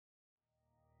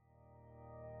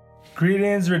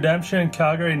Greetings, Redemption in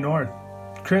Calgary North.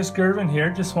 Chris Gervin here.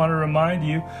 Just want to remind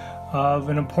you of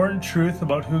an important truth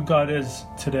about who God is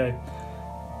today.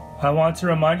 I want to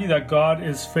remind you that God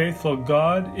is faithful.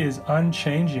 God is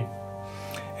unchanging.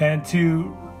 And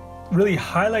to really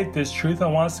highlight this truth, I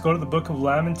want us to go to the book of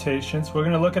Lamentations. We're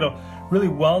going to look at a really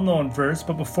well-known verse,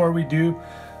 but before we do,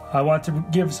 I want to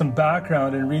give some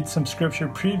background and read some scripture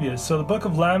previous. So the book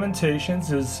of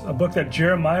Lamentations is a book that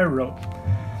Jeremiah wrote.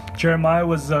 Jeremiah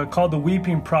was called the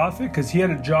weeping prophet because he had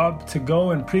a job to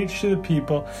go and preach to the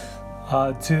people,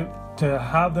 to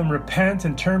have them repent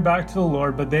and turn back to the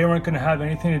Lord, but they weren't going to have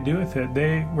anything to do with it.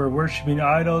 They were worshiping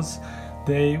idols.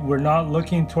 They were not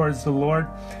looking towards the Lord.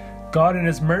 God in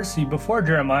His mercy, before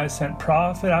Jeremiah, sent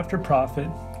prophet after prophet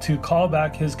to call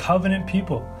back His covenant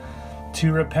people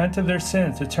to repent of their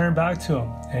sins, to turn back to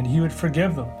Him, and He would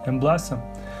forgive them and bless them.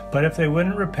 But if they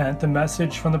wouldn't repent, the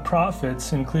message from the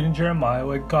prophets, including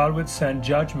Jeremiah, God would send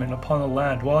judgment upon the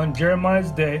land. Well, in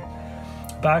Jeremiah's day,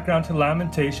 background to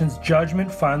Lamentations,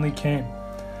 judgment finally came.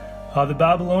 The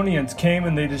Babylonians came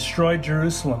and they destroyed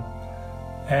Jerusalem,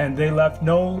 and they left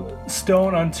no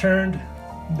stone unturned.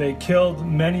 They killed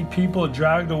many people,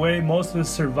 dragged away most of the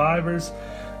survivors,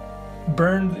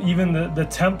 burned even the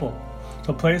temple,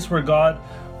 the place where God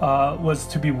was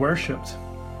to be worshipped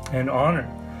and honored.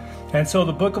 And so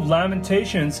the book of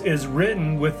Lamentations is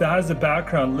written with that as a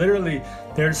background. Literally,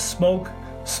 there's smoke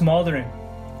smoldering.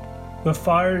 The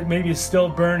fire maybe is still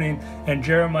burning, and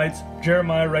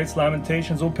Jeremiah writes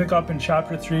Lamentations. We'll pick up in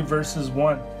chapter 3, verses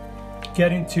 1.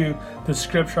 Getting to the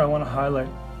scripture I want to highlight.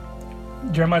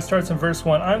 Jeremiah starts in verse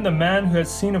 1. I am the man who has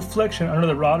seen affliction under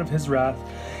the rod of his wrath.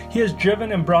 He has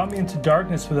driven and brought me into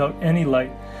darkness without any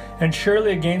light. And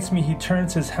surely against me he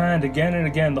turns his hand again and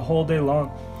again the whole day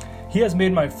long. He has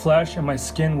made my flesh and my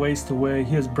skin waste away.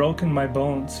 He has broken my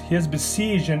bones. He has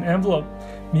besieged and enveloped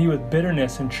me with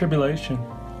bitterness and tribulation.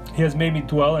 He has made me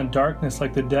dwell in darkness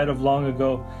like the dead of long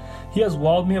ago. He has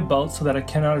walled me about so that I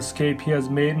cannot escape. He has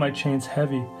made my chains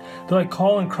heavy. Though I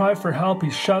call and cry for help, He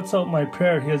shuts out my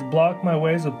prayer. He has blocked my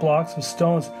ways with blocks of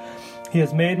stones. He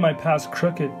has made my paths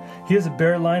crooked. He is a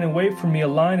bare line in wait for me, a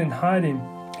line in hiding.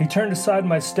 He turned aside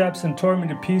my steps and tore me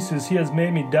to pieces. He has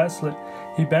made me desolate.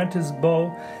 He bent His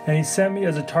bow, and He sent me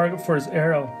as a target for His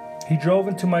arrow. He drove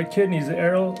into my kidneys the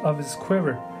arrow of His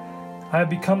quiver. I have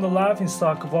become the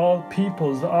laughingstock of all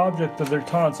peoples, the object of their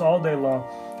taunts all day long.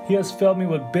 He has filled me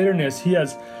with bitterness. He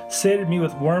has sated me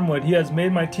with wormwood. He has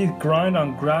made my teeth grind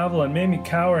on gravel and made me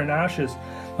cower in ashes.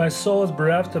 My soul is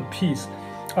bereft of peace.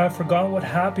 I have forgotten what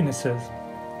happiness is.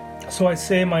 So I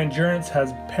say, my endurance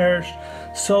has perished.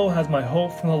 So has my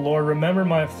hope from the Lord. Remember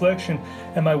my affliction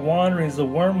and my wanderings, the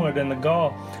wormwood and the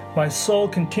gall. My soul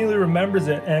continually remembers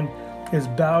it and is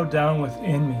bowed down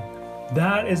within me.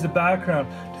 That is the background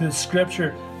to the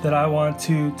scripture that I want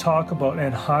to talk about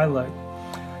and highlight.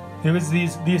 It was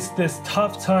these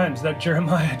tough times that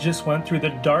Jeremiah just went through, the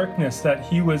darkness that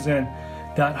he was in,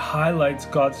 that highlights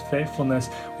God's faithfulness.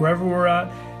 Wherever we're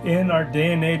at in our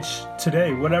day and age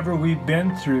today, whatever we've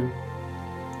been through,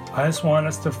 I just want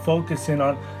us to focus in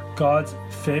on God's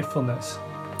faithfulness.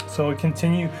 So we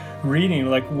continue reading,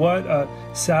 like what a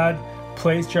sad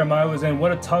place Jeremiah was in,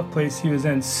 what a tough place he was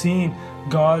in, seeing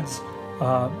God's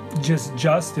just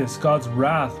justice, God's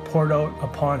wrath poured out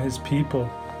upon His people.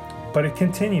 But it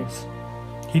continues.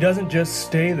 He doesn't just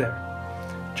stay there.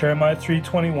 Jeremiah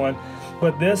 3:21,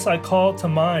 but this I call to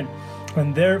mind,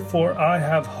 and therefore I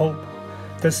have hope.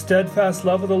 The steadfast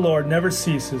love of the Lord never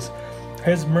ceases.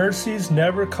 His mercies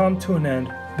never come to an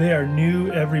end. They are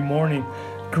new every morning.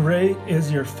 Great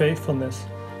is your faithfulness.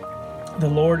 The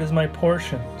Lord is my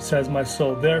portion, says my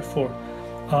soul. Therefore,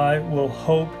 I will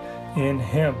hope in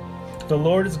Him. The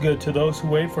Lord is good to those who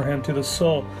wait for Him, to the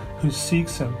soul who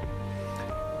seeks Him.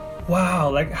 Wow,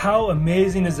 like how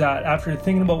amazing is that? After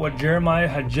thinking about what Jeremiah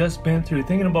had just been through,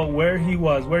 thinking about where he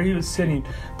was sitting,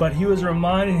 but he was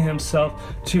reminding himself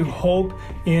to hope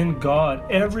in God.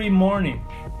 Every morning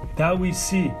that we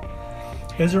see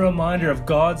is a reminder of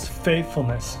God's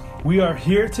faithfulness. We are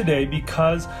here today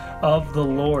because of the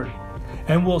Lord.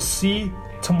 And we'll see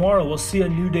tomorrow, we'll see a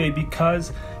new day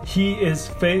because He is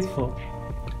faithful.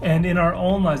 And in our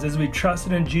own lives, as we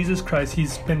trusted in Jesus Christ,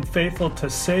 He's been faithful to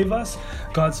save us.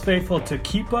 God's faithful to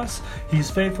keep us.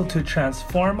 He's faithful to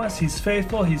transform us. He's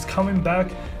faithful. He's coming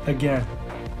back again.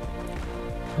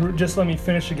 Just let me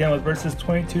finish again with verses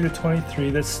 22 to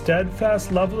 23. The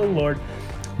steadfast love of the Lord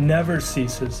never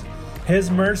ceases.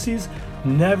 His mercies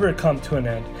never come to an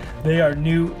end. They are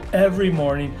new every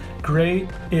morning. Great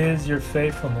is your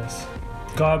faithfulness.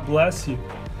 God bless you.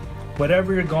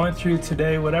 Whatever you're going through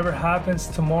today, whatever happens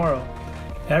tomorrow,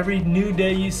 every new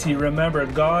day you see, remember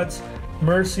God's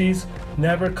mercies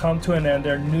never come to an end.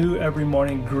 They're new every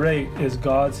morning. Great is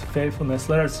God's faithfulness.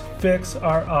 Let us fix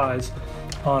our eyes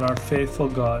on our faithful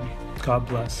God. God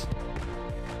bless.